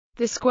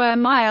The square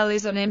mile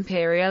is an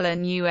imperial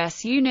and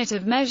U.S. unit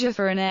of measure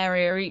for an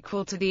area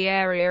equal to the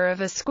area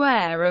of a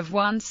square of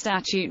 1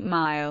 statute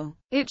mile.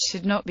 It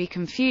should not be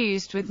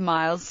confused with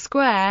miles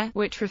square,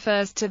 which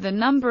refers to the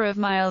number of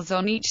miles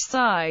on each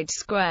side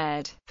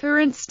squared. For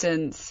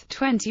instance,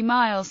 20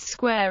 miles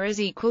square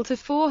is equal to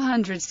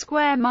 400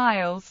 square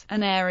miles.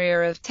 An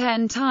area of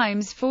 10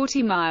 times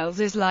 40 miles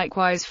is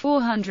likewise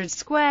 400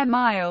 square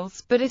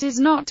miles, but it is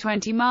not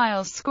 20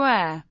 miles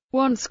square.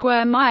 1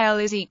 square mile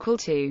is equal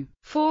to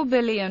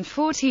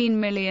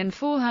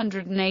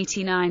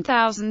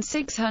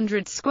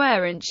 4,014,489,600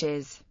 square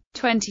inches,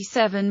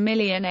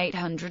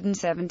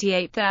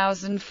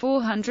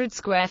 27,878,400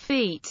 square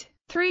feet,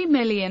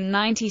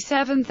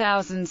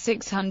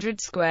 3,097,600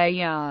 square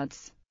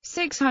yards,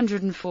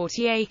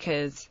 640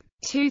 acres,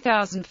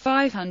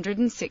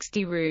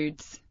 2,560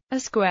 roods. A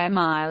square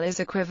mile is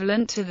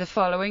equivalent to the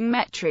following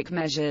metric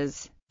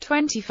measures: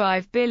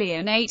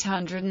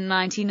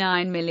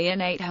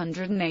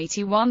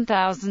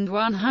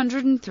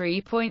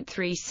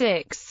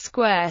 25,899,881,103.36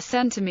 square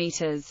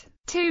centimeters,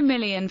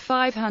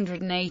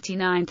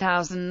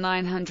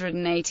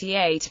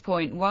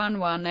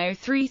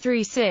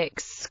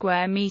 2,589,988.110,336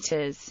 square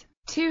meters,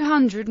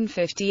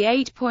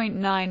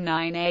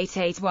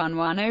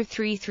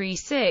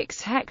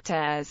 258.9988110336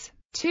 hectares,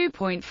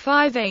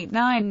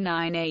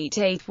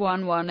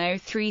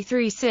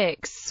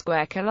 2.589988110336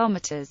 square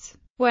kilometers.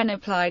 When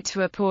applied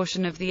to a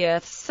portion of the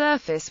Earth's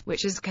surface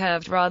which is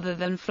curved rather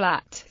than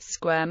flat,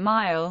 square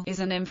mile is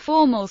an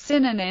informal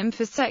synonym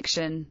for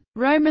section.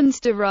 Romans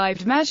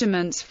derived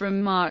measurements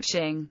from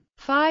marching.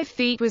 5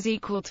 feet was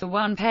equal to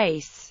 1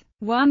 pace.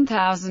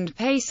 1,000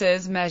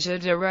 paces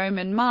measured a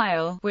Roman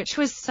mile, which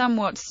was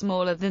somewhat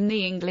smaller than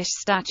the English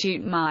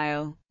statute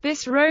mile.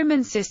 This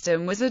Roman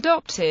system was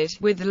adopted,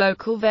 with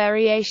local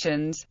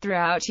variations,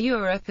 throughout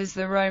Europe as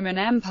the Roman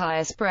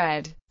Empire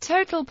spread.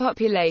 Total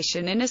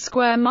population in a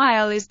square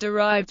mile is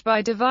derived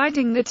by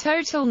dividing the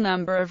total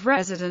number of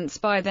residents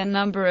by the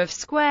number of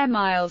square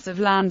miles of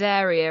land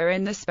area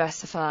in the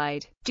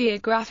specified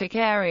geographic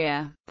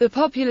area. The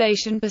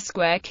population per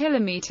square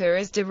kilometer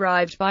is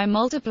derived by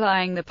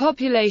multiplying the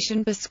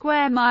population per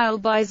square mile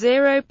by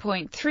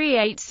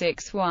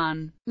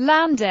 0.3861.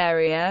 Land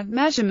area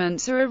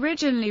measurements are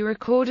originally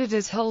recorded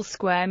as whole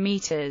square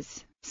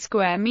meters.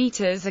 Square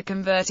meters are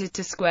converted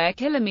to square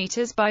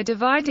kilometers by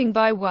dividing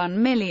by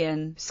 1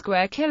 million.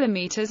 Square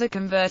kilometers are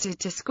converted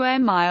to square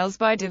miles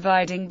by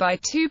dividing by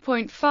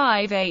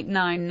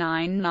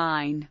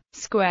 2.58999.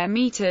 Square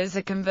meters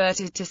are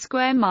converted to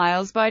square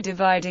miles by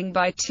dividing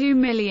by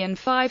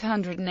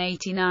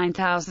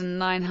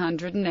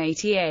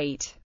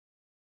 2,589,988.